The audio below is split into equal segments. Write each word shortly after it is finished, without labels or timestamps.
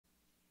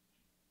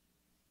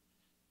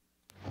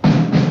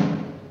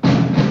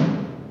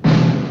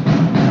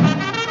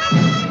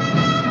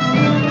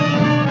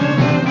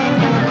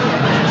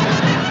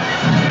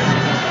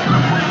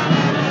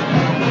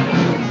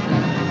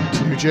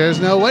Chairs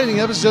No Waiting,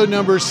 episode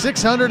number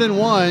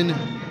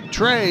 601,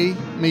 Trey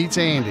Meets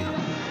Andy.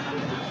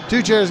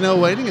 Two Chairs No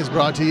Waiting is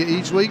brought to you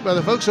each week by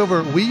the folks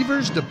over at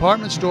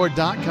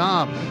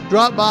weaversdepartmentstore.com.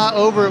 Drop by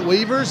over at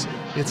Weavers.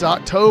 It's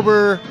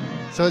October,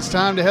 so it's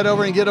time to head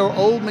over and get our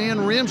Old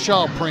Man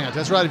Rimshaw print.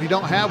 That's right, if you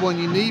don't have one,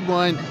 you need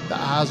one.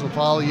 The eyes will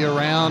follow you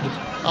around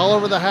all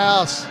over the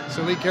house,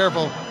 so be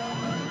careful.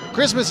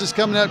 Christmas is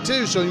coming up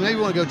too, so you maybe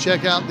want to go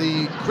check out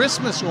the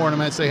Christmas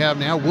ornaments they have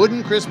now.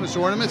 Wooden Christmas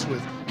ornaments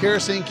with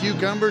kerosene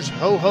cucumbers,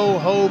 ho, ho,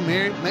 ho,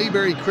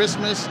 Mayberry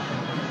Christmas,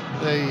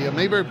 the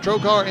Mayberry Patrol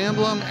Car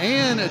emblem,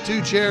 and a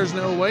Two Chairs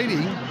No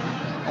Waiting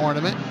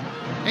ornament.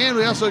 And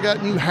we also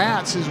got new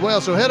hats as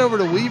well. So head over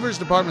to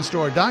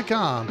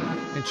weaversdepartmentstore.com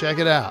and check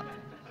it out.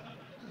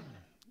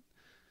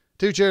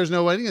 Two Chairs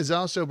No Waiting is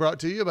also brought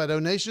to you by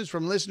donations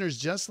from listeners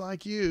just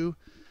like you.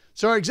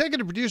 So our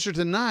executive producer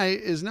tonight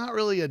is not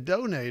really a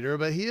donator,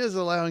 but he is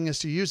allowing us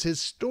to use his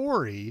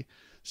story.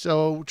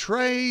 So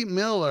Trey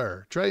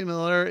Miller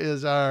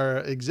is our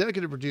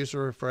executive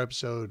producer for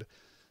episode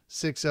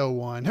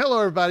 601. Hello,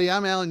 everybody.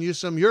 I'm Alan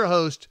Newsome, your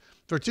host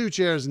for Two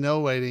Chairs No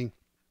Waiting.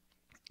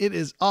 It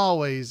is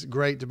always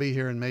great to be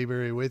here in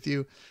Mayberry with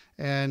you.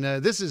 And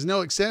this is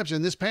no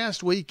exception. This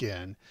past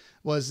weekend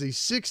was the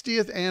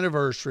 60th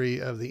anniversary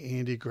of the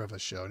Andy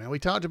Griffith Show. Now, we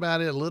talked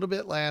about it a little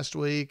bit last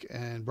week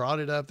and brought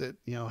it up that,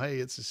 hey,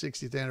 it's the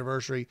 60th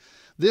anniversary.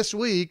 This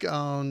week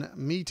on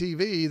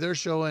MeTV, they're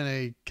showing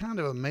a kind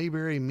of a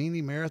Mayberry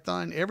mini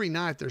marathon. Every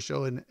night they're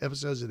showing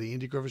episodes of the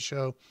Andy Griffith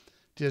Show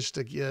just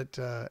to get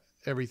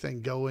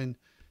everything going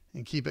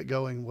and keep it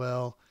going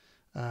well.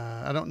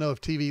 I don't know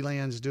if TV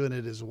Land's doing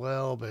it as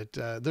well, but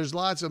there's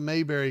lots of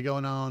Mayberry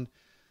going on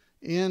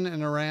in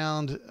and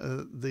around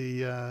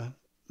the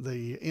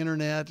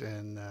internet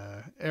and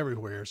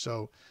everywhere.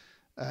 So,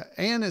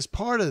 and as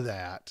part of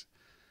that,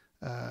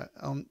 I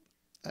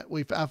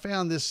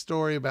found this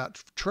story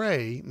about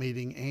Trey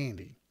meeting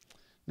Andy.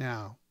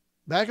 Now,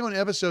 back on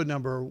episode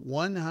number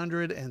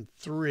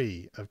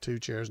 103 of Two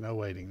Chairs No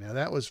Waiting. Now,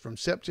 that was from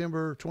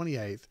September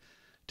 28th,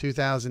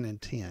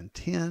 2010,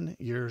 10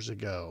 years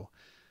ago.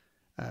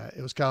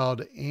 It was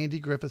called Andy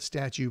Griffith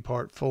Statue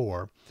Part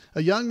 4.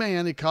 A young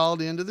man had called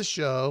into the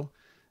show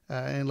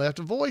and left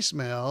a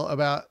voicemail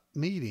about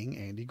meeting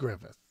Andy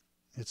Griffith.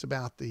 It's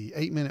about the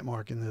 8-minute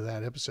mark into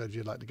that episode if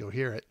you'd like to go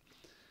hear it.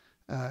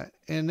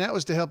 And that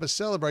was to help us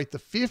celebrate the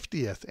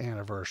 50th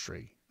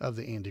anniversary of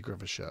the Andy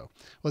Griffith Show.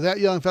 Well, that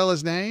young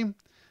fella's name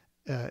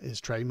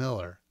is Trey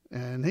Miller.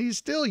 And he's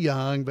still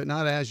young, but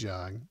not as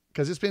young,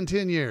 because it's been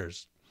 10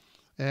 years.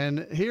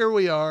 And here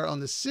we are on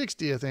the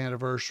 60th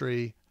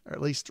anniversary, or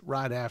at least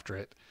right after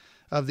it,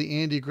 of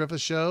the Andy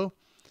Griffith Show.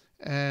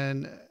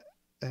 And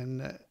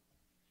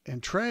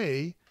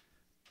Trey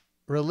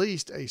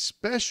released a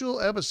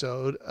special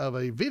episode of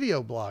a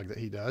video blog that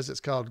he does. It's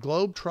called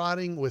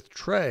Globetrotting with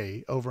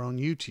Trey over on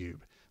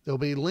YouTube. There'll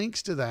be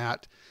links to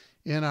that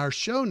in our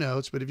show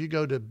notes, but if you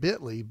go to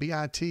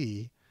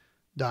bit.ly/Trey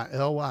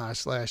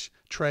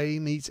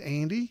Meets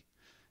Andy,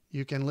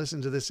 you can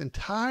listen to this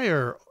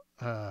entire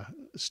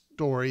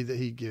story that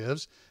he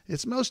gives.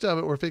 It's most of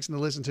it we're fixing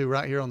to listen to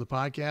right here on the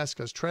podcast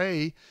because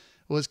Trey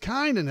was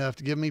kind enough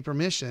to give me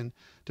permission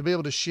to be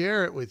able to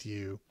share it with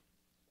you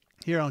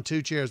here on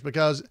Two Chairs,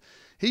 because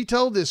he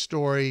told this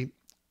story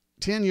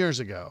 10 years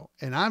ago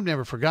and I've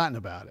never forgotten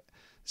about it.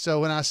 So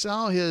when I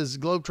saw his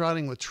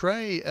Globetrotting with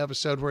Trey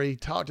episode where he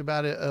talked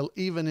about it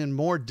even in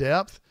more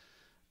depth,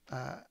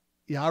 I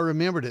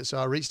remembered it. So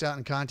I reached out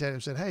and contacted him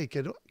and said, hey,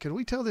 could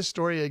we tell this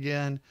story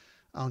again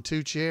on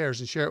Two Chairs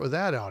and share it with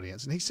that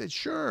audience? And he said,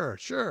 sure.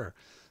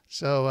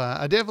 So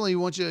I definitely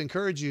want to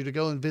encourage you to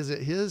go and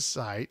visit his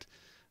site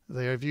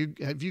there.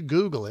 If you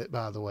Google it,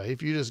 by the way,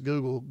 if you just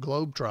Google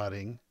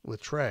Globetrotting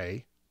with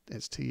Trey,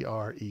 it's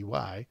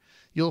Trey,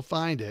 you'll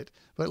find it.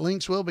 But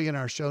links will be in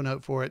our show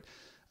note for it.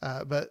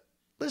 But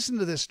listen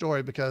to this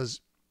story,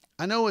 because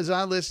I know as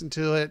I listened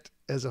to it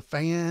as a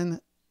fan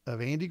of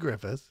Andy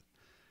Griffith,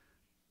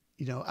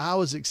 I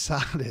was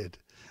excited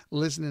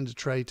listening to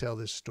Trey tell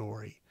this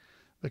story,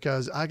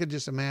 because I could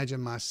just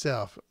imagine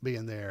myself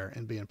being there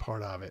and being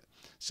part of it.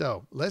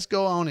 So let's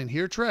go on and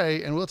hear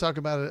Trey, and we'll talk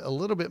about it a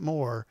little bit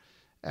more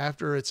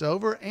after it's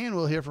over, and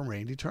we'll hear from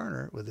Randy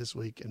Turner with This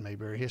Week in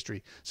Mayberry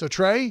History. So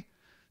Trey,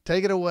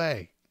 take it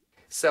away.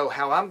 So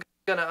how I'm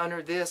going to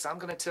honor this, I'm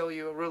going to tell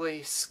you a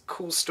really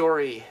cool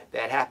story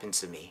that happened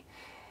to me.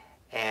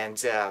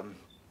 And it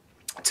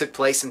took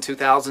place in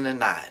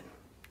 2009.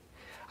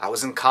 I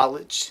was in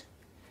college.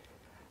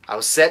 I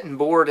was sitting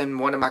bored in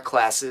one of my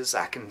classes.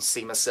 I can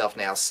see myself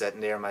now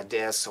sitting there at my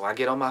desk, so I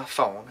get on my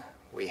phone.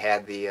 We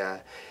had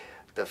the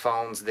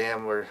phones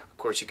then where, of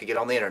course, you could get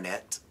on the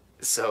internet.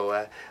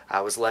 So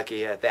I was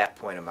lucky at that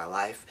point in my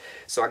life.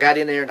 So I got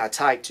in there and I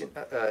typed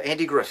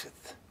Andy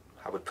Griffith.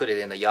 I would put it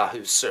in a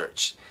Yahoo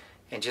search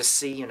and just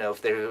see,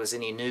 if there was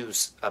any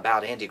news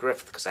about Andy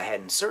Griffith, because I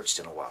hadn't searched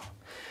in a while.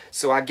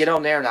 So I get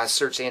on there and I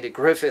search Andy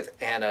Griffith,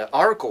 and an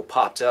article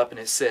popped up and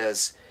it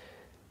says,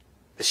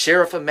 the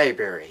sheriff of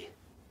Mayberry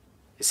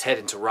is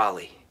heading to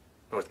Raleigh,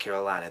 North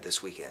Carolina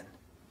this weekend.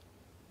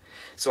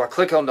 So I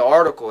click on the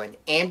article, and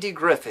Andy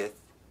Griffith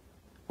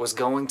was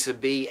going to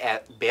be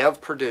at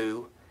Bev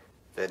Perdue,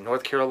 the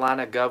North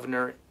Carolina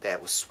governor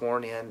that was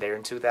sworn in there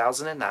in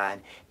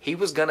 2009. He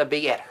was going to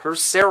be at her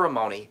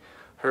ceremony,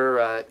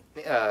 her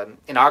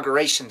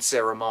inauguration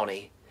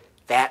ceremony,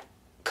 that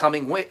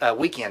coming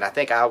weekend. I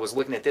think I was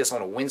looking at this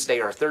on a Wednesday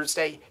or a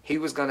Thursday. He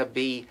was going to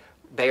be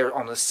there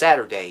on a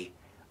Saturday,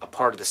 a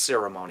part of the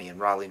ceremony in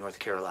Raleigh, North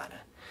Carolina.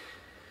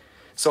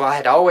 So I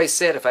had always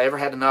said if I ever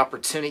had an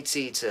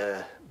opportunity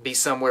to be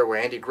somewhere where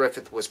Andy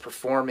Griffith was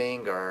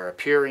performing or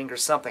appearing or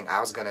something, I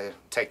was going to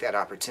take that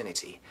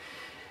opportunity.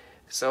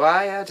 So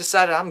I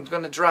decided I'm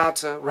going to drive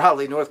to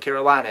Raleigh, North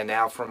Carolina.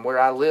 Now, from where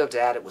I lived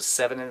at, it was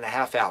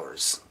 7.5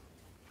 hours.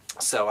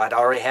 So I'd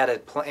already had a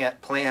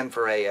plan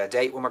for a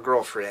date with my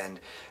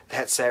girlfriend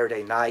that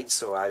Saturday night.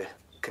 So I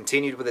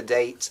continued with the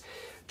dates,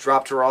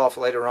 dropped her off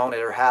later on at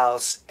her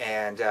house,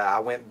 and I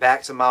went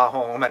back to my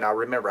home. And I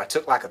remember I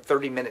took like a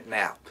 30-minute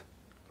nap.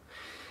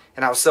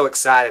 And I was so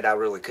excited I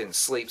really couldn't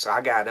sleep. So I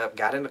got up,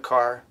 got in the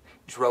car,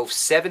 drove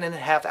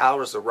 7.5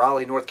 hours to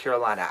Raleigh, North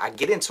Carolina. I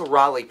get into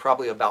Raleigh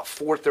probably about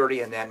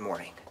 4:30 in that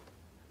morning.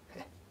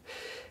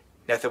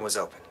 Nothing was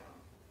open.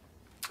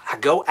 I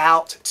go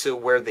out to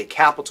where the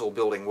Capitol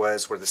building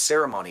was, where the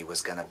ceremony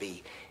was going to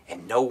be,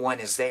 and no one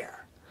is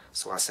there.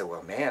 So I said,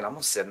 well, man, I'm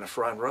going to sit in the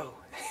front row,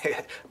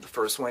 the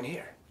first one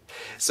here.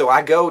 So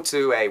I go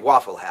to a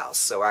Waffle House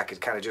so I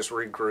could kind of just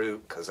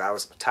regroup because I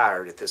was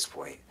tired at this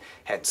point,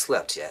 hadn't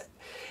slept yet.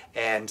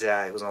 And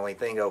it was the only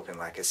thing open,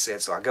 like I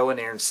said. So I go in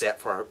there and sit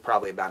for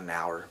probably about an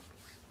hour.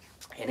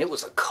 And it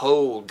was a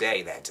cold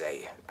day that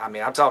day. I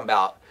mean, I'm talking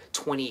about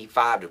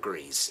 25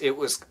 degrees. It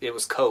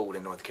was cold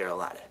in North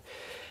Carolina.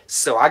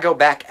 So I go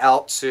back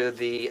out to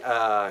the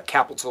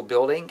Capitol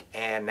building,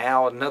 and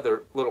now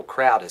another little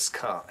crowd has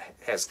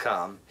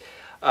come.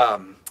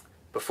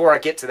 Before I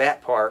get to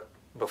that part,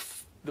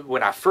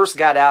 when I first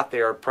got out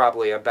there,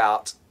 probably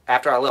about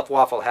after I left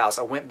Waffle House,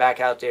 I went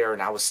back out there,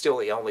 and I was still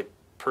the only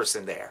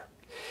person there.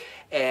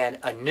 And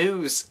a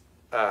news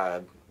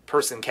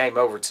person came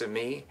over to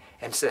me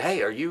and said,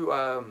 hey, are you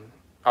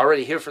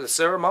already here for the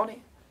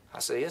ceremony? I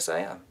said, yes, I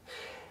am.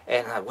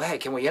 And I, well, hey,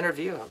 can we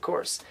interview? Of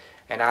course.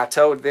 And I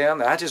told them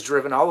that I just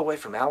driven all the way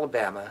from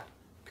Alabama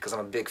because I'm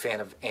a big fan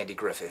of Andy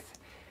Griffith.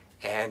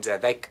 And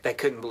they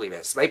couldn't believe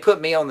it. So they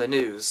put me on the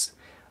news.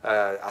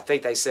 I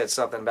think they said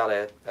something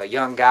about a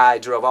young guy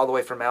drove all the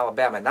way from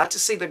Alabama, not to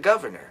see the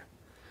governor,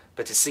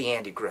 but to see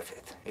Andy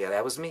Griffith. Yeah,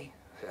 that was me.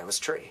 That was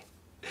Trey.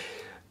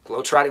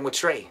 Globetrotting with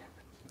Trey.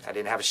 I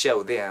didn't have a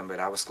show then,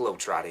 but I was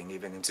globetrotting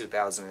even in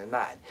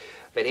 2009.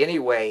 But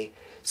anyway,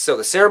 so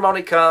the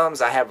ceremony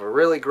comes. I have a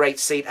really great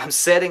seat. I'm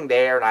sitting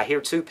there, and I hear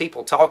two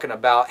people talking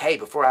about, hey,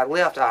 before I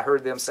left, I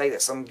heard them say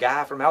that some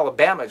guy from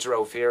Alabama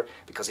drove here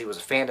because he was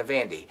a fan of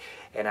Andy.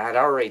 And I had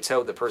already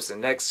told the person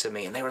next to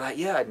me, and they were like,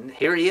 yeah,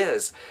 here he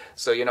is.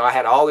 So, you know, I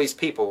had all these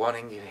people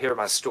wanting to hear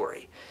my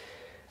story.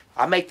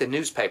 I make the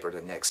newspaper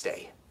the next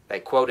day. They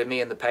quoted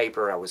me in the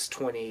paper. I was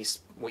 20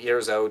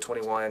 years old,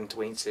 21,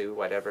 22,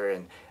 whatever,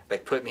 and they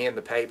put me in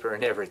the paper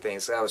and everything,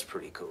 so that was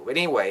pretty cool. But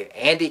anyway,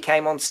 Andy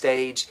came on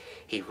stage.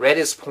 He read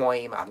his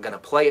poem. I'm going to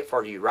play it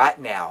for you right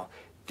now.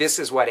 This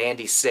is what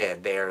Andy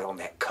said there on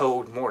that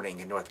cold morning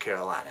in North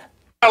Carolina.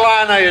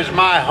 Carolina is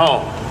my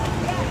home.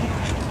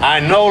 I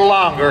no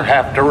longer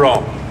have to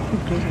roam.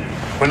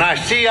 When I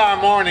see our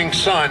morning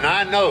sun,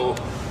 I know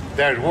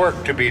there's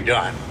work to be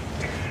done.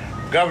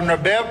 Governor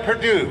Bev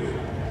Perdue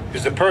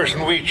is the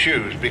person we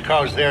choose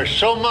because there's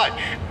so much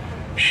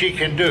she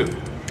can do.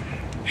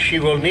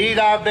 She will need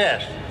our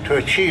best to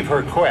achieve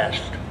her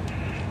quest,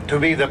 to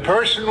be the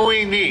person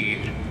we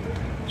need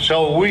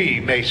so we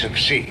may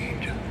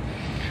succeed.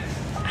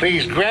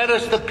 Please grant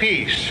us the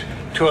peace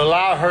to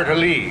allow her to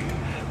lead.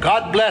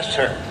 God bless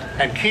her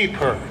and keep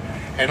her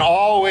and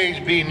always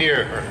be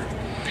near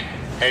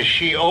her as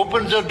she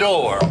opens a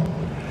door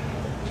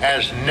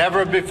as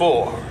never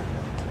before.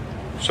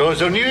 So as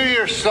the new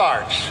year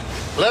starts,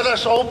 let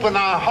us open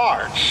our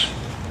hearts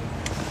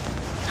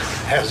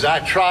as I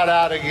trot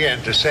out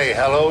again to say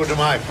hello to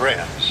my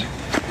friends.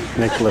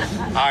 Nicholas.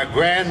 I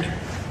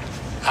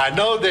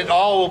know that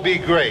all will be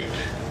great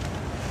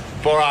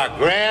for our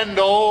grand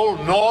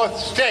old North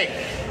State.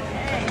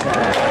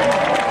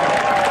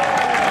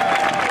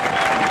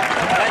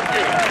 Thank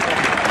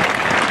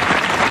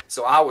you.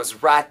 So I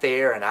was right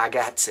there, and I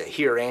got to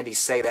hear Andy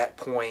say that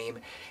poem,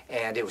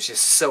 and it was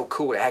just so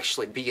cool to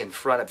actually be in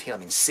front of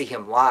him and see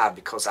him live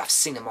because I've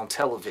seen him on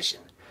television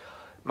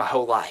my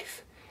whole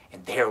life.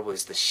 And there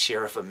was the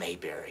sheriff of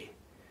Mayberry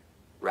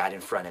right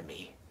in front of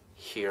me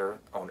here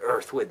on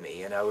earth with me.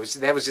 You know,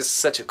 that was just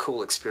such a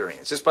cool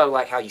experience. Just probably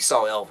like how you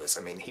saw Elvis.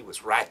 I mean, he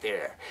was right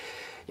there.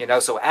 You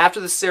know, so after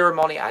the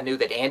ceremony, I knew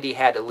that Andy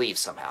had to leave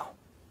somehow.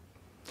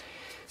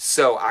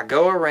 So I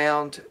go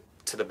around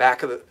to the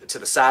back of to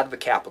the side of the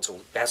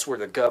Capitol. That's where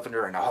the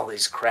governor and all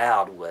his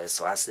crowd was.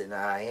 So I said,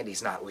 nah,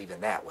 Andy's not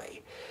leaving that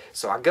way.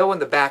 So I go in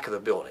the back of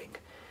the building,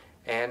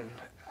 and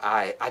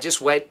I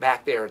just went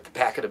back there at the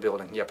back of the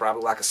building. Yeah,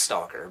 probably like a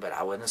stalker, but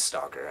I wasn't a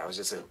stalker. I was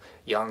just a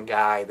young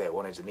guy that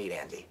wanted to meet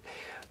Andy.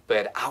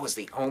 but I was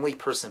the only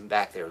person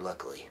back there,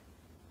 luckily.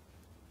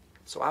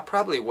 So I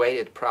probably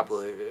waited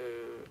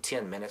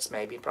 10 minutes,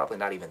 maybe, probably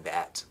not even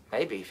that,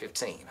 maybe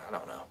 15, I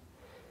don't know.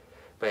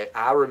 But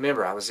I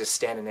remember I was just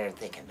standing there and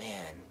thinking,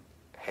 man,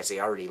 has he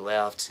already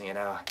left? You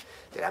know,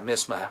 did I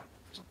miss my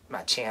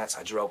chance?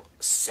 I drove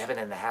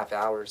 7.5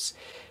 hours.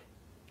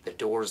 The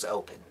doors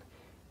open,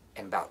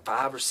 and about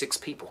 5 or 6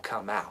 people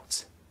come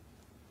out.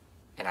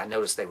 And I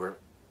noticed they were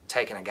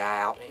taking a guy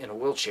out in a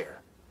wheelchair.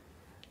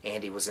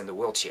 Andy was in the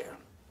wheelchair.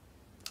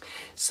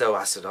 So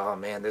I said, oh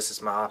man, this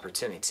is my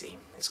opportunity.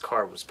 His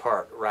car was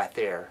parked right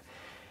there.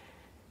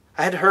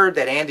 I had heard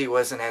that Andy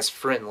wasn't as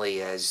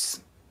friendly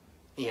as,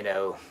 you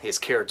know, his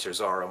characters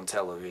are on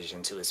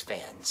television to his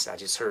fans. I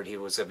just heard he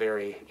was a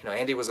very, you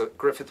know,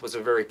 Griffith was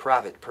a very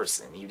private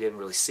person. You didn't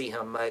really see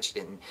him much,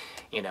 didn't,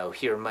 you know,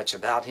 hear much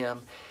about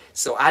him.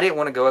 So I didn't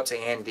want to go up to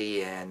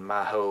Andy and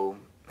my whole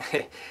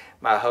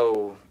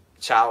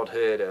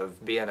childhood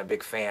of being a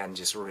big fan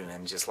just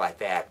ruined just like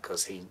that,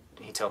 because he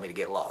told me to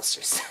get lost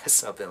or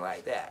something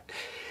like that.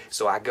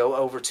 So I go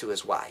over to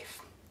his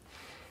wife.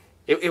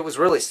 It was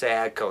really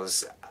sad,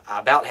 because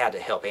I about had to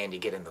help Andy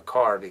get in the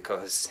car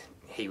because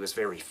he was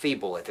very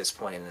feeble at this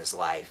point in his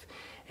life.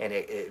 And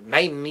it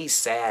made me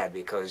sad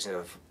because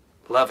of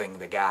loving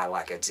the guy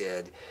like I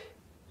did,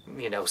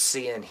 you know,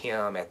 seeing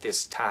him at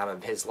this time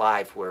of his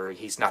life where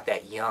he's not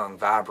that young,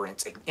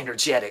 vibrant,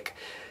 energetic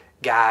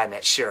guy in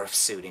that sheriff's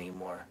suit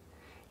anymore.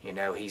 You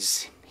know,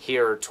 he's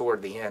here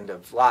toward the end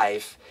of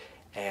life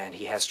and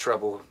he has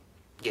trouble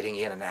getting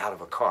in and out of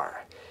a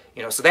car.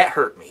 You know, so that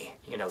hurt me,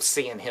 you know,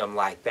 seeing him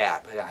like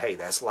that. But hey,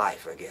 that's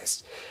life, I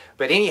guess.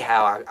 But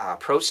anyhow, I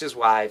approached his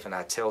wife and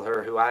I tell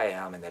her who I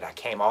am and that I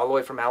came all the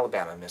way from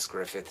Alabama, Miss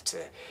Griffith,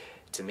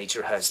 to meet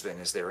your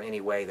husband. Is there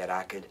any way that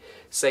I could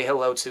say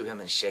hello to him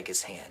and shake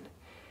his hand?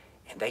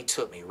 And they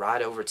took me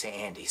right over to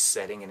Andy,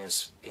 sitting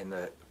in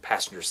the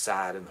passenger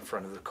side in the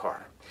front of the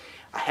car.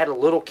 I had a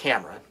little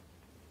camera,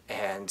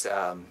 and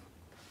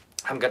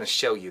I'm going to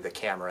show you the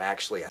camera.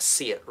 Actually, I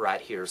see it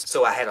right here.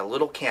 So I had a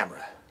little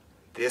camera,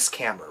 this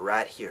camera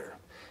right here,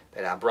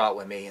 that I brought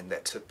with me and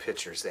that took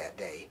pictures that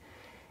day.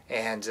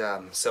 And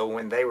so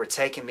when they were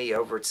taking me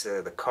over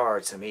to the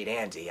car to meet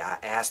Andy, I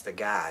asked the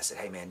guy, I said,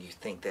 hey man, you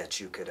think that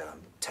you could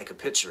take a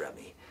picture of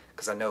me?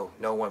 Because I know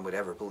no one would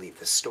ever believe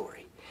this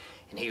story.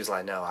 And he was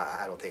like, no,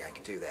 I don't think I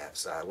can do that.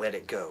 So I let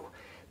it go.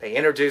 They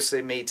introduced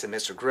me to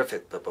Mr.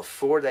 Griffith, but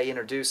before they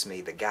introduced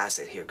me, the guy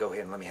said, here, go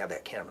ahead and let me have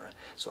that camera.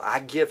 So I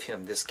give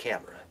him this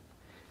camera.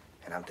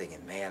 And I'm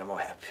thinking, man, I'm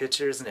going to have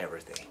pictures and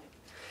everything.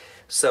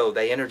 So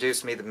they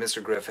introduced me to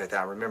Mr. Griffith.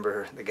 I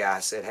remember the guy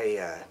said,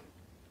 hey,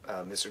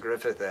 Mr.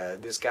 Griffith,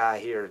 this guy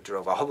here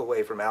drove all the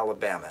way from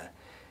Alabama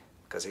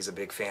because he's a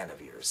big fan of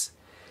yours.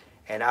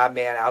 And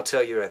man, I'll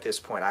tell you at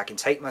this point, I can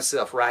take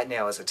myself right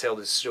now as I tell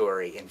this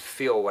story and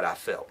feel what I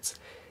felt.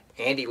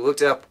 Andy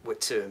looked up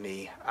to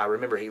me. I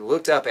remember he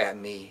looked up at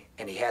me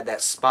and he had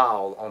that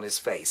smile on his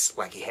face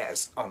like he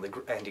has on the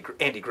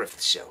Andy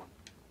Griffith show.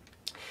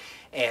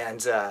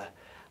 And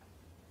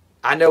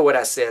I know what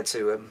I said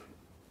to him.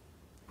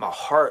 My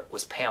heart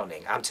was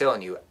pounding. I'm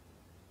telling you,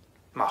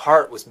 my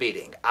heart was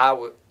beating. I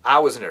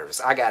was nervous.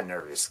 I got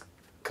nervous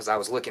because I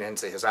was looking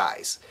into his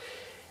eyes.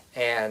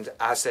 And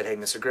I said, hey,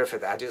 Mr.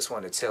 Griffith, I just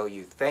want to tell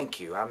you thank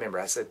you. I remember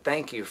I said,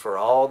 thank you for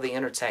all the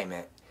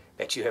entertainment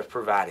that you have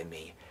provided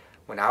me.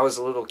 When I was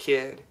a little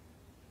kid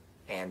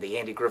and the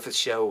Andy Griffith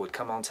show would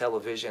come on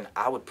television,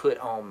 I would put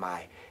on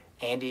my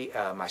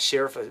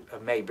Sheriff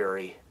of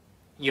Mayberry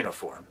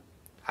uniform.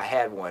 I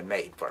had one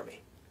made for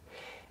me.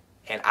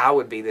 And I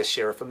would be the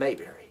Sheriff of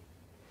Mayberry.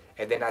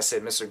 And then I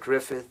said, Mr.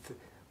 Griffith,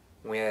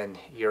 when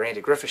your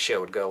Andy Griffith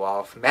show would go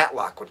off,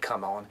 Matlock would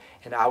come on,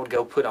 and I would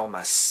go put on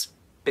my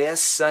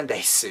best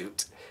Sunday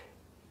suit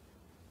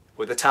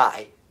with a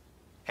tie,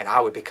 and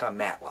I would become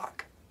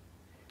Matlock.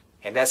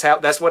 And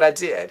that's what I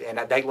did. And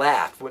they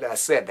laughed when I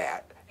said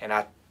that. And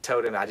I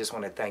told him, I just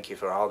want to thank you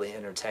for all the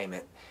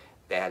entertainment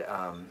that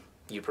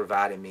you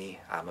provided me.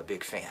 I'm a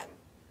big fan.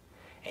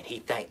 And he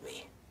thanked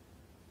me.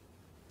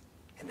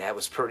 And that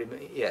was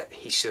pretty, yeah,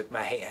 he shook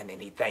my hand and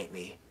he thanked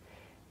me.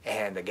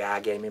 And the guy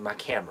gave me my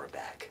camera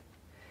back.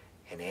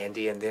 And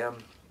Andy and them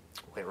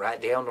went right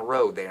down the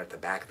road there at the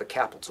back of the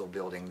Capitol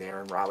building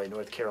there in Raleigh,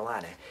 North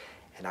Carolina.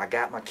 And I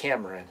got my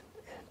camera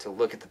to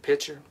look at the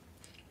picture.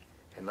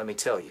 And let me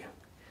tell you,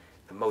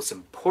 the most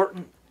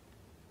important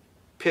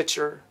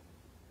picture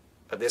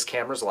of this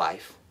camera's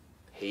life,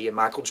 he and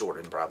Michael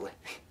Jordan probably,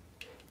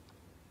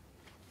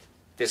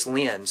 this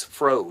lens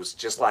froze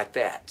just like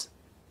that.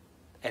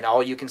 And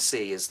all you can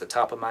see is the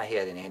top of my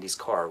head in Andy's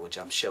car, which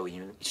I'm showing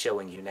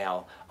you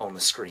now on the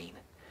screen.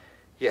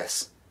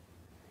 Yes,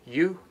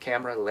 you,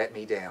 camera, let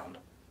me down.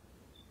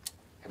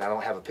 And I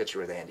don't have a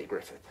picture of Andy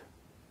Griffith.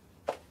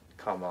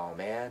 Come on,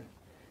 man.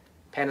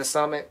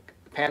 Panasonic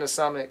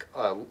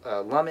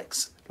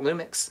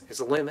Lumix, it's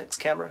a Lumix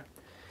camera.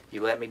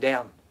 You let me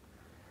down.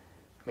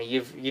 I mean,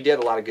 you did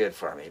a lot of good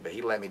for me, but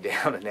you let me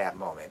down in that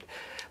moment.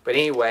 But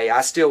anyway,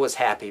 I still was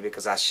happy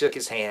because I shook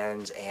his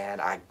hand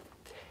and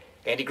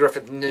Andy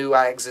Griffith knew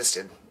I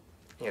existed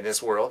in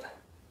this world,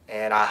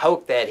 And I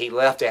hope that he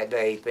left that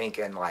day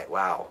thinking like,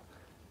 wow,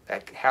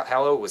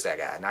 how old was that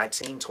guy?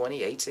 19,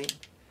 20, 18?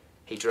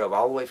 He drove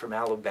all the way from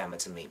Alabama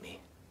to meet me.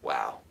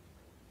 Wow.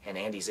 And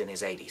Andy's in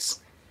his 80s.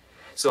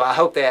 So I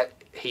hope that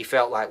he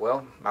felt like,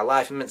 well, my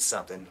life meant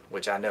something,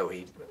 which I know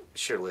he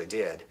surely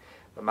did.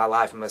 But my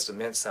life must have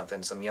meant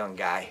something. Some young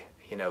guy,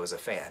 was a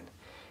fan.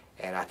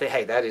 And I think,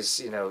 hey, that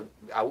is,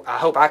 I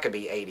hope I could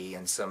be 80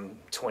 and some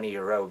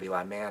 20-year-old be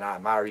like, man, I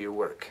admire your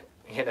work.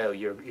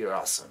 You're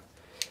awesome.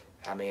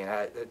 I mean,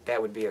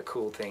 that would be a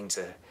cool thing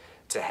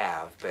to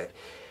have. But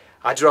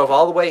I drove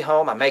all the way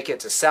home. I make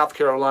it to South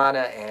Carolina,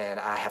 and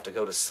I have to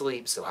go to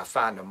sleep. So I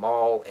find a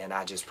mall, and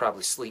I just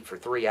probably sleep for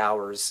 3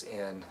 hours.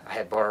 And I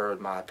had borrowed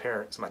my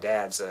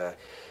dad's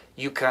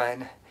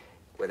Yukon,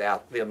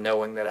 without them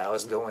knowing that I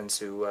was going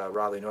to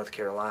Raleigh, North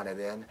Carolina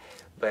then.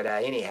 But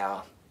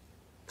anyhow,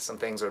 some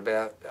things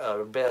are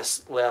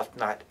best left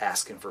not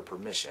asking for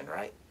permission,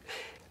 right?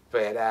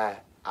 But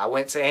I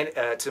went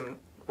to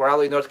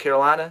Raleigh, North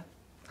Carolina.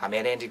 I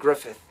met Andy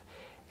Griffith,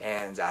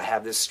 and I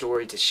have this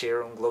story to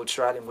share on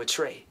Globetrotting with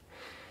Trey.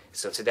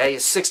 So today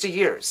is 60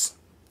 years,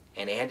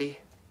 and Andy,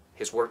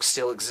 his work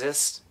still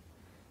exists.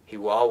 He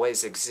will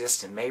always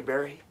exist in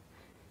Mayberry.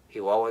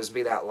 He will always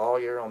be that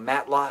lawyer on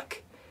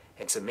Matlock,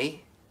 and to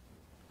me,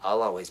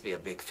 I'll always be a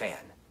big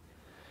fan.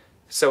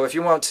 So if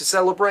you want to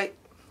celebrate,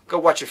 go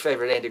watch your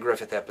favorite Andy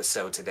Griffith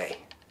episode today.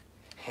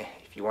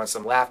 If you want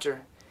some laughter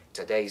in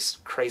today's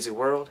crazy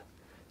world,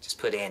 just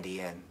put Andy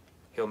in.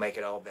 He'll make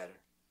it all better.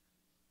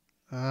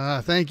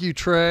 Thank you,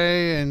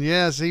 Trey. And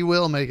yes, he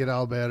will make it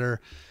all better.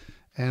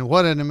 And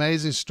what an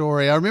amazing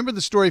story. I remember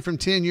the story from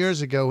 10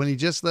 years ago when he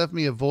just left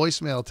me a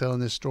voicemail telling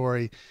this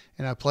story,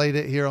 and I played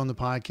it here on the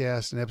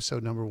podcast in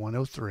episode number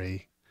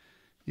 103.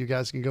 You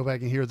guys can go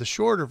back and hear the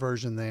shorter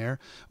version there,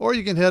 or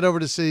you can head over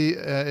to see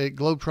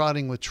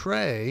Globetrotting with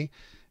Trey,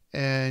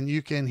 and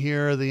you can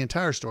hear the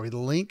entire story. The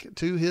link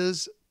to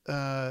his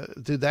to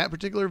that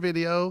particular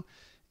video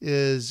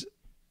is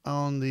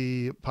on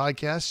the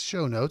podcast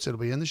show notes. It'll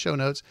be in the show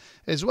notes,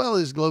 as well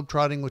as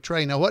Globetrotting with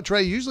Trey. Now, what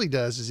Trey usually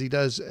does is he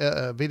does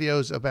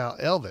videos about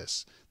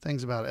Elvis,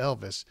 things about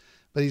Elvis,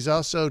 but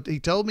he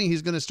told me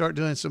he's going to start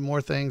doing some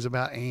more things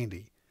about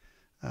Andy.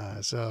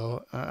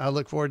 So I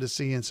look forward to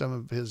seeing some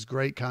of his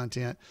great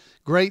content.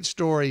 Great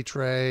story,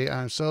 Trey.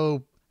 I'm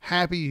so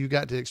happy you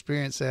got to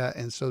experience that,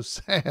 and so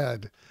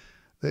sad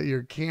that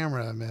your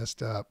camera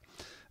messed up.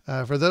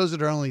 For those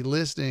that are only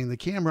listening, the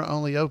camera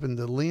only opened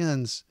the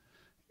lens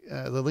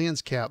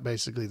cap,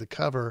 basically the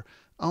cover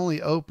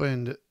only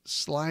opened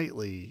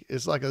slightly.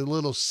 It's like a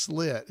little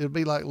slit. It'd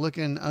be like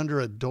looking under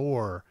a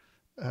door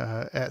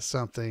at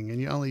something, and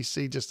you only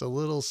see just a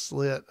little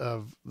slit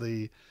of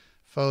the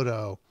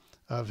photo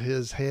of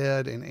his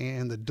head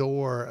and the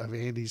door of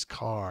Andy's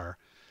car.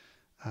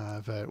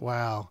 But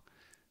wow,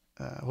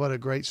 what a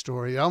great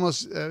story.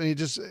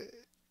 Just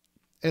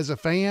as a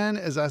fan,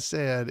 as I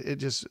said,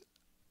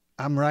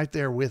 I'm right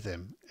there with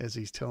him as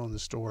he's telling the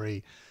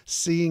story,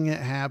 seeing it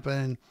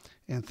happen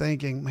and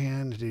thinking,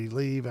 man, did he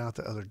leave out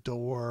the other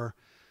door?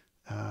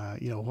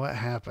 What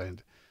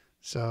happened?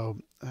 So,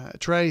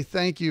 Trey,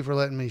 thank you for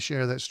letting me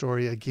share that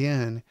story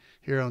again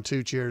here on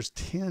Two Cheers,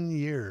 10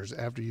 years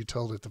after you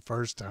told it the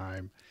first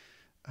time.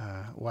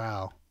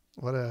 Wow.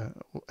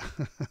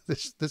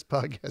 This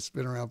podcast's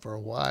been around for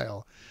a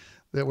while,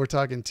 that we're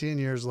talking 10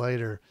 years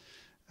later.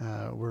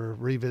 We're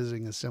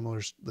revisiting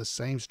the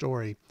same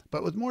story,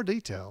 but with more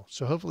detail.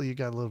 So hopefully you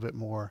got a little bit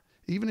more,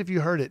 even if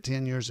you heard it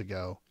 10 years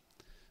ago,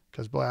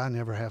 because boy, I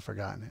never have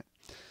forgotten it.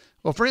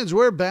 Well, friends,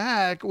 we're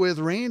back with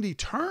Randy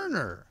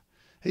Turner.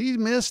 He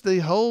missed the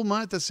whole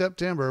month of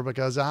September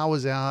because I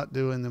was out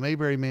doing the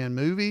Mayberry Man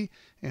movie.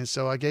 And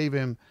so I gave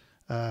him,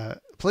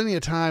 plenty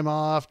of time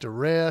off to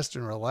rest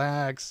and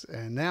relax.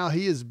 And now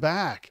he is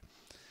back,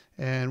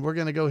 and we're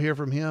going to go hear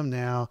from him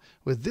now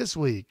with This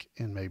Week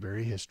in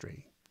Mayberry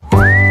History.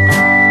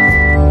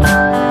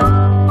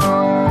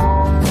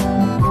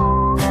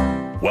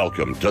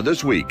 Welcome to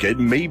This Week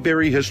in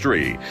Mayberry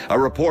History, a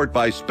report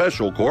by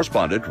special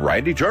correspondent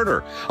Randy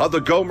Turner of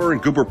the Gomer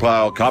and Cooper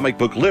Pyle Comic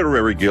Book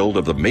Literary Guild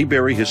of the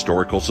Mayberry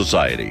Historical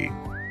Society.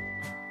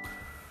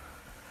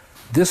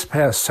 This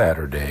past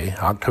Saturday,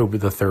 October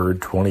the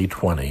 3rd,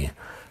 2020,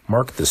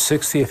 marked the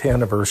 60th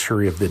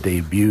anniversary of the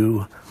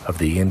debut of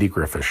The Andy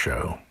Griffith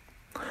Show.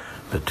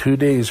 The 2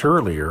 days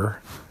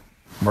earlier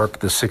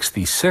marked the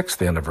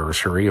 66th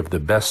anniversary of the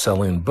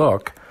best-selling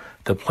book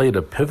that played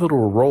a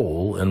pivotal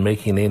role in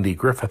making Andy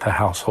Griffith a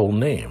household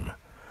name,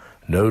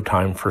 No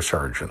Time for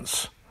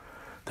Sergeants.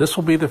 This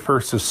will be the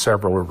first of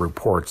several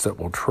reports that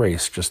will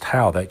trace just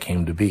how that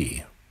came to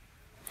be.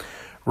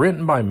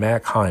 Written by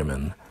Mac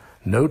Hyman,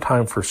 No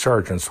Time for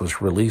Sergeants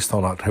was released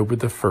on October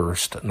the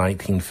 1st,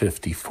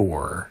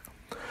 1954.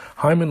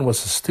 Hyman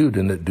was a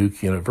student at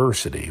Duke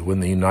University when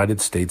the United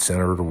States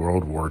entered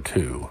World War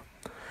II.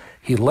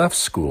 He left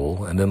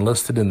school and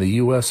enlisted in the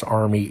U.S.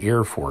 Army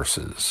Air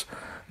Forces,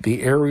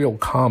 the aerial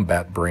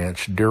combat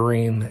branch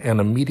during and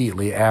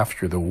immediately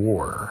after the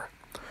war.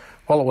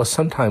 While it was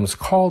sometimes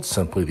called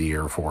simply the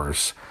Air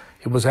Force,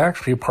 it was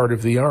actually part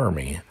of the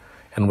Army,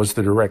 and was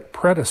the direct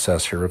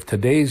predecessor of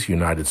today's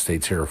United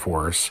States Air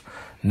Force,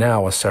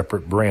 now a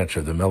separate branch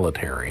of the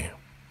military.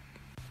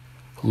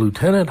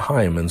 Lieutenant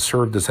Hyman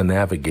served as a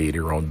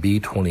navigator on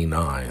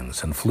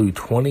B-29s and flew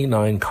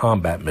 29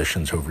 combat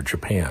missions over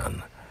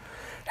Japan.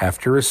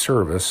 After his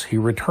service, he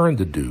returned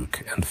to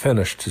Duke and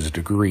finished his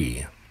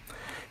degree.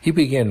 He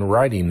began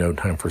writing No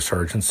Time for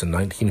Sergeants in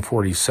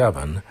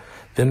 1947,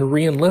 then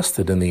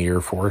re-enlisted in the Air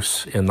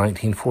Force in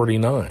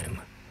 1949.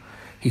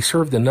 He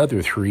served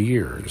another 3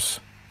 years.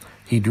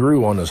 He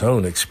drew on his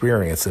own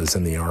experiences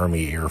in the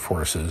Army Air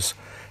Forces,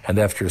 and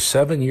after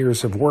 7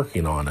 years of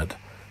working on it,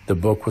 the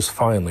book was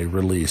finally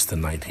released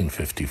in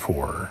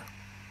 1954.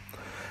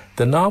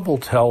 The novel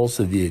tells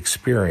of the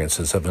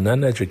experiences of an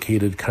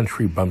uneducated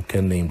country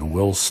bumpkin named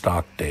Will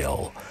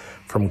Stockdale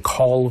from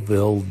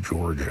Colville,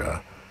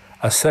 Georgia,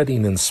 a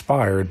setting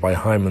inspired by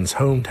Hyman's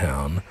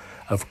hometown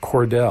of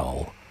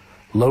Cordell,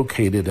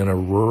 located in a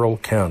rural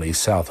county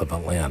south of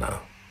Atlanta.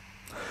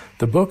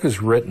 The book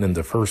is written in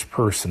the first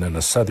person in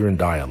a Southern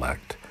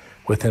dialect,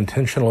 with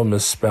intentional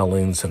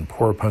misspellings and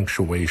poor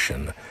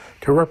punctuation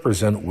to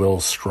represent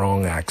Will's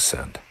strong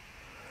accent.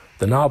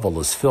 The novel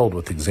is filled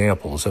with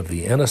examples of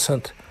the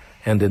innocent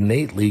and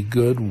innately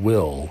good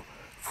Will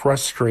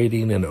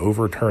frustrating and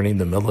overturning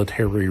the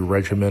military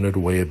regimented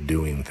way of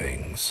doing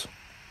things.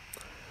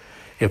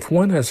 If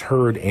one has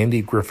heard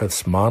Andy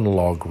Griffith's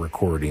monologue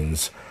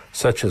recordings,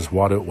 such as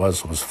What It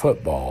Was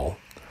Football,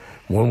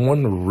 when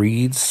one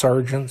reads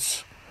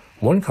Sergeants,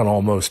 one can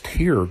almost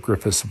hear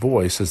Griffith's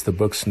voice as the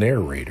book's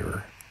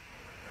narrator.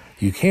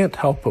 You can't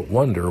help but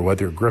wonder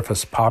whether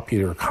Griffith's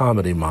popular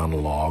comedy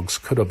monologues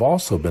could have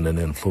also been an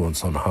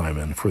influence on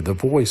Hyman for the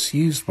voice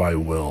used by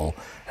Will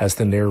as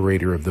the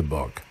narrator of the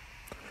book.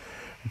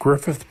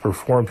 Griffith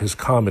performed his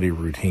comedy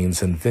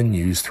routines in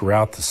venues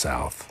throughout the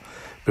South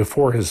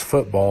before his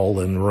football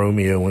and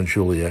Romeo and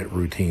Juliet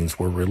routines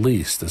were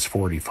released as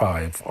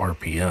 45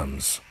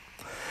 RPMs.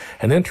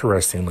 And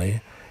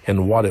interestingly,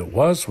 in What It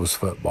Was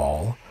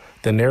Football,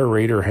 the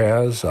narrator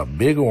has a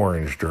big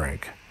orange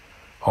drink.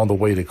 On the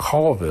way to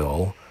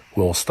Colville,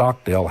 Will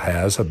Stockdale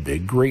has a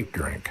big grape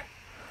drink.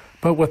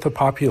 But with the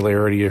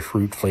popularity of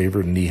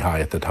fruit-flavored knee-high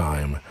at the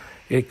time,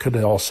 it could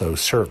also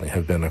certainly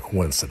have been a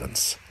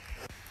coincidence.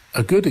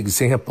 A good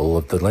example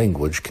of the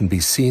language can be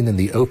seen in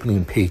the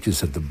opening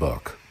pages of the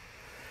book.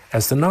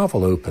 As the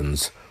novel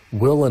opens,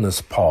 Will and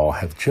his pa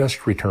have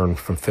just returned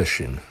from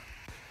fishing.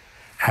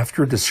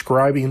 After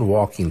describing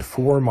walking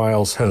 4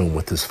 miles home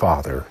with his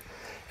father,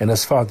 and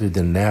his father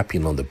then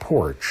napping on the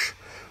porch,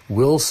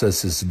 Will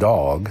says his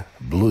dog,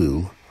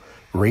 Blue,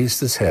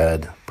 raised his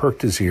head,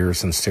 perked his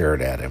ears, and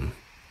stared at him.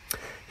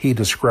 He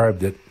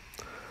described it,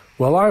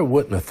 "Well, I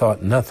wouldn't have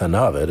thought nothing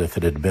of it if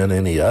it had been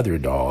any other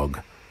dog,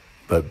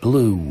 but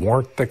Blue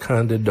warn't the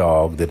kind of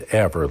dog that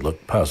ever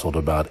looked puzzled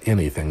about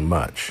anything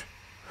much.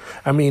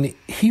 I mean,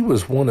 he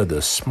was one of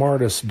the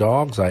smartest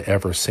dogs I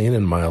ever seen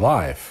in my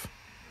life,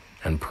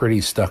 and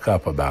pretty stuck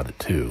up about it,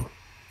 too.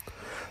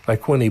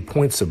 Like when he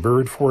points a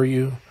bird for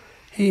you,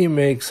 he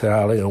makes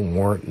out it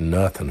warn't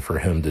nothing for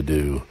him to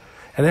do,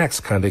 and acts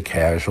kind of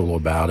casual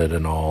about it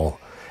and all,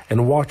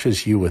 and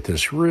watches you with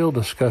this real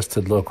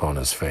disgusted look on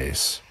his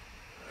face.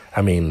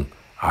 I mean,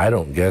 I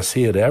don't guess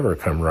he had ever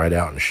come right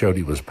out and showed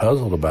he was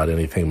puzzled about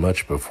anything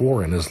much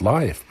before in his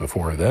life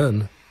before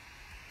then."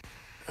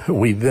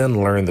 We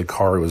then learned the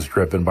car was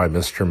driven by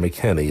Mr.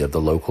 McKinney of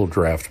the local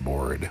draft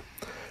board.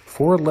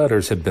 4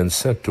 letters had been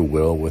sent to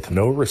Will with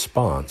no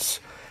response,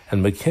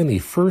 and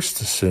McKinney first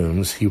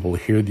assumes he will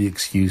hear the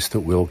excuse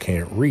that Will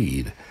can't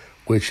read,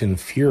 which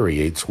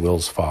infuriates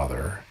Will's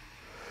father.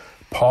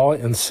 Pa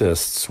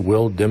insists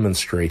Will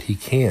demonstrate he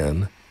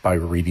can by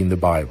reading the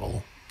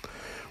Bible.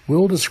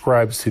 Will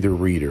describes to the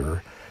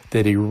reader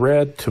that he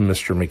read to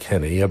Mr.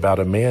 McKinney about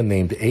a man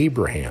named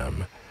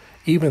Abraham,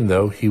 even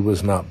though he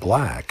was not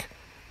black,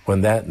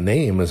 when that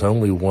name is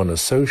only one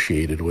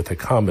associated with a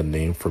common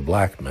name for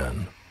black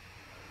men.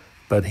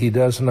 But he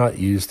does not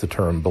use the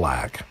term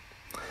black.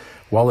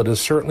 While it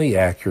is certainly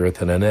accurate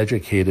that an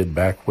educated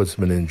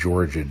backwoodsman in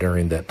Georgia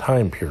during that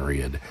time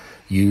period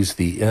used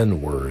the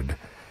N-word,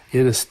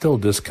 it is still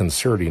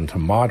disconcerting to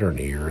modern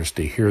ears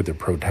to hear the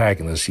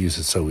protagonist use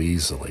it so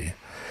easily,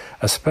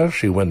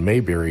 especially when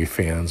Mayberry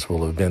fans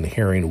will have been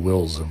hearing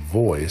Will's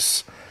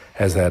voice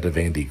as that of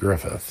Andy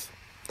Griffith.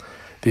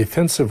 The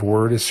offensive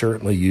word is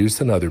certainly used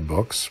in other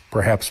books,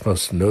 perhaps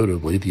most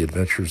notably The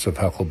Adventures of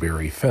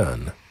Huckleberry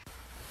Finn.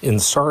 In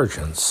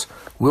Sergeants,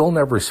 Will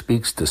never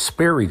speaks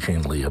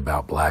disparagingly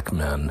about black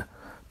men,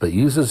 but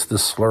uses the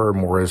slur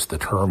more as the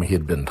term he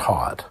had been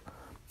taught.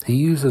 He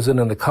uses it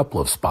in a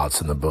couple of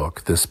spots in the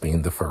book, this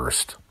being the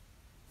first.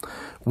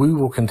 We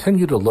will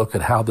continue to look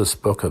at how this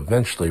book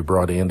eventually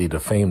brought Andy to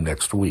fame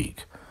next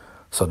week.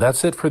 So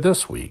that's it for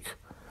this week.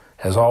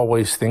 As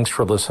always, thanks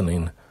for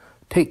listening.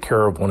 Take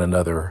care of one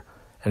another,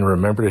 and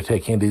remember to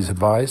take Andy's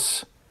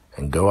advice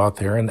and go out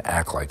there and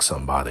act like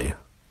somebody.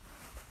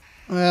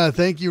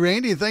 Thank you,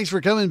 Randy. And thanks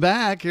for coming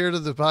back here to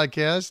the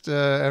podcast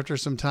after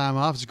some time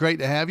off. It's great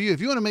to have you.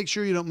 If you want to make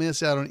sure you don't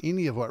miss out on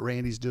any of what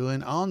Randy's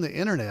doing on the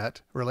internet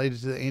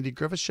related to the Andy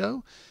Griffith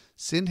Show,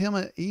 send him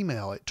an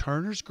email at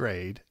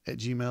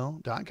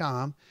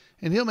turnersgrade@gmail.com,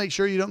 and he'll make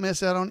sure you don't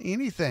miss out on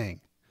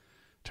anything.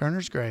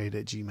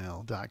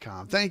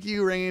 turnersgrade@gmail.com. Thank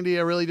you, Randy.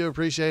 I really do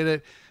appreciate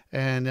it.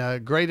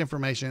 And great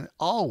information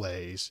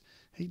always.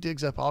 He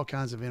digs up all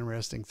kinds of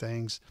interesting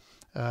things.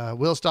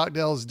 Will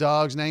Stockdale's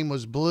dog's name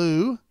was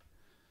Blue,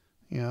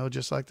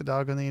 just like the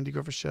dog on the Andy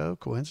Griffith Show.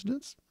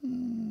 Coincidence?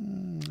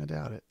 I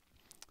doubt it.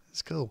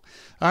 It's cool.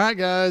 All right,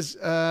 guys.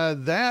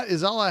 That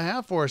is all I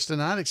have for us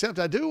tonight, except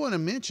I do want to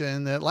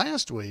mention that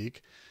last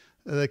week,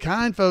 the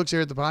kind folks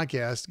here at the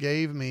podcast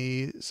gave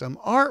me some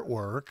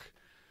artwork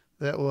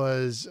that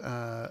was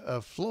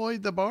of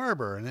Floyd the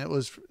Barber. And it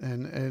was,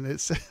 and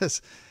it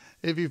says,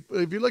 if you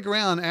look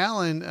around,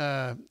 Alan,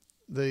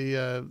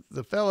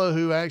 the fellow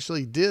who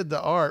actually did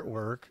the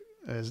artwork,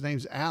 his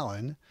name's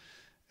Alan,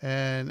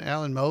 and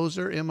Alan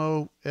Moser,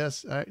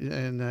 M-O-S,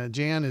 and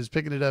Jan is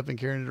picking it up and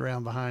carrying it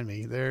around behind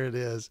me. There it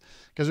is,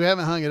 because we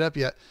haven't hung it up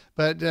yet.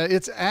 But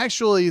it's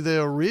actually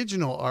the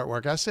original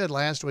artwork. I said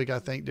last week, I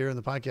think, during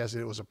the podcast,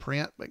 that it was a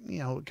print, but,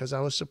 because I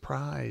was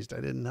surprised.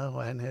 I didn't know.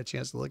 I hadn't had a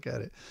chance to look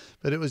at it.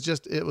 But it was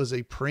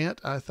a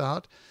print, I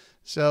thought.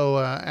 So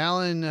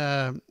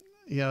Alan,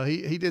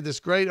 he did this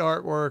great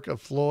artwork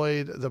of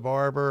Floyd the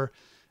Barber,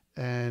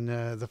 and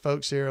the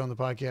folks here on the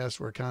podcast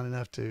were kind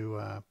enough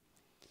to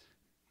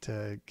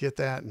get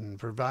that and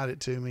provide it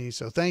to me.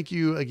 So thank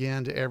you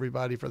again to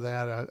everybody for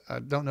that. I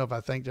don't know if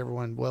I thanked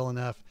everyone well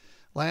enough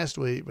last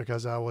week,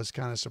 because I was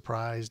kind of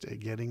surprised at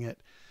getting it.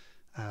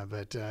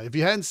 But if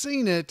you hadn't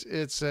seen it,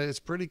 it's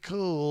pretty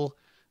cool.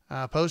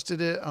 I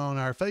posted it on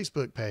our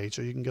Facebook page,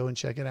 so you can go and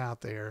check it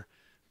out there.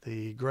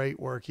 The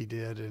great work he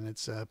did, and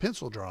it's a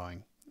pencil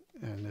drawing,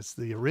 and it's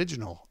the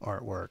original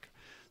artwork.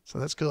 So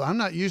that's cool. I'm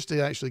not used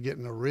to actually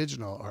getting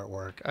original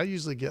artwork. I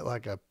usually get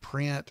like a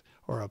print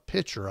or a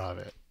picture of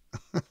it.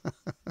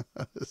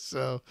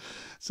 So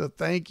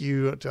thank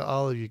you to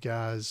all of you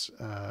guys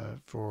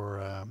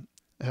for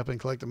helping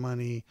collect the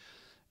money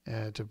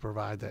to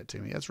provide that to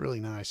me. That's really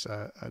nice.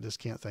 I just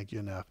can't thank you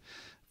enough.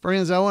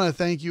 Friends, I want to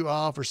thank you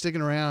all for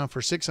sticking around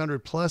for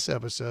 600 plus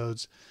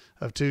episodes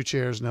of Two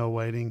Chairs, No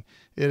Waiting.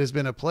 It has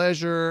been a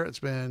pleasure. It's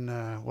been,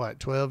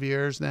 12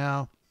 years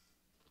now.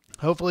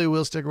 Hopefully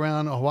we'll stick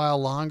around a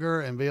while longer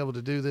and be able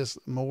to do this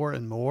more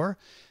and more,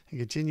 and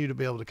continue to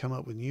be able to come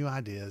up with new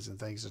ideas and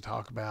things to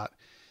talk about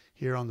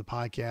here on the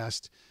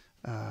podcast.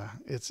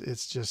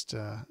 It's just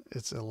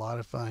it's a lot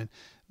of fun.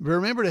 But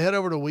remember to head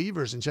over to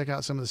Weavers and check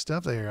out some of the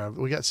stuff there.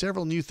 We got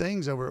several new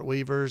things over at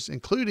Weavers,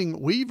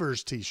 including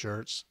Weavers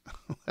t-shirts.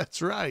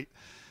 That's right.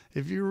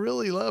 If you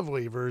really love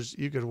Weavers,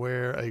 you could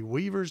wear a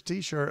Weavers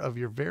t-shirt of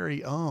your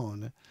very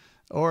own,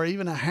 or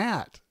even a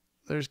hat.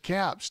 There's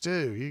caps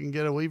too. You can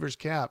get a Weavers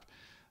cap.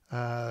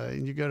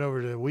 And you go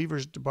over to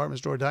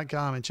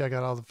weaversdepartmentstore.com and check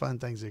out all the fun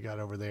things they got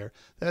over there.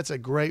 That's a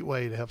great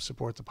way to help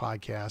support the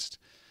podcast.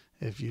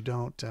 If you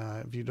don't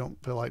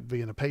feel like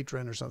being a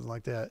patron or something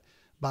like that,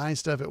 buying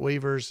stuff at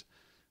Weavers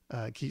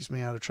keeps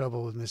me out of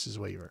trouble with Mrs.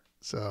 Weaver.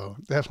 So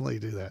definitely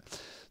do that.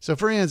 So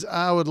friends,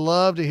 I would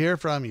love to hear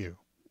from you.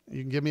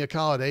 You can give me a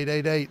call at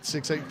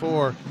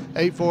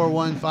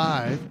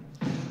 888-684-8415,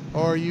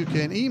 or you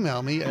can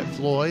email me at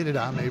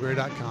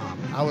floyd@mayberry.com.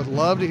 I would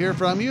love to hear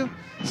from you,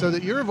 so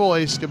that your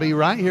voice could be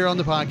right here on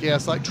the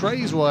podcast like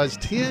Trey's was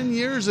 10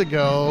 years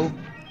ago.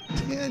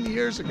 10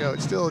 years ago.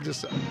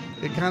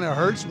 It kind of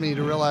hurts me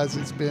to realize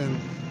it's been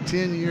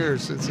 10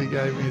 years since he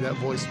gave me that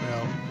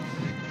voicemail.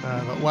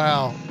 But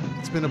wow,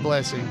 it's been a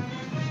blessing.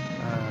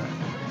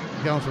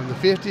 Going from the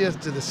 50th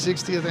to the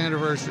 60th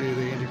anniversary of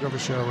the Andy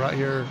Griffith Show right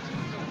here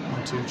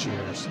on Two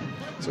Chairs.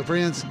 So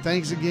friends,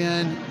 thanks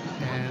again,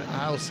 and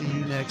I'll see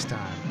you next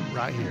time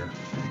right here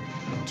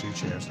on Two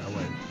Chairs No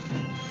Waiting.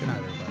 Good night,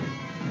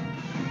 everybody.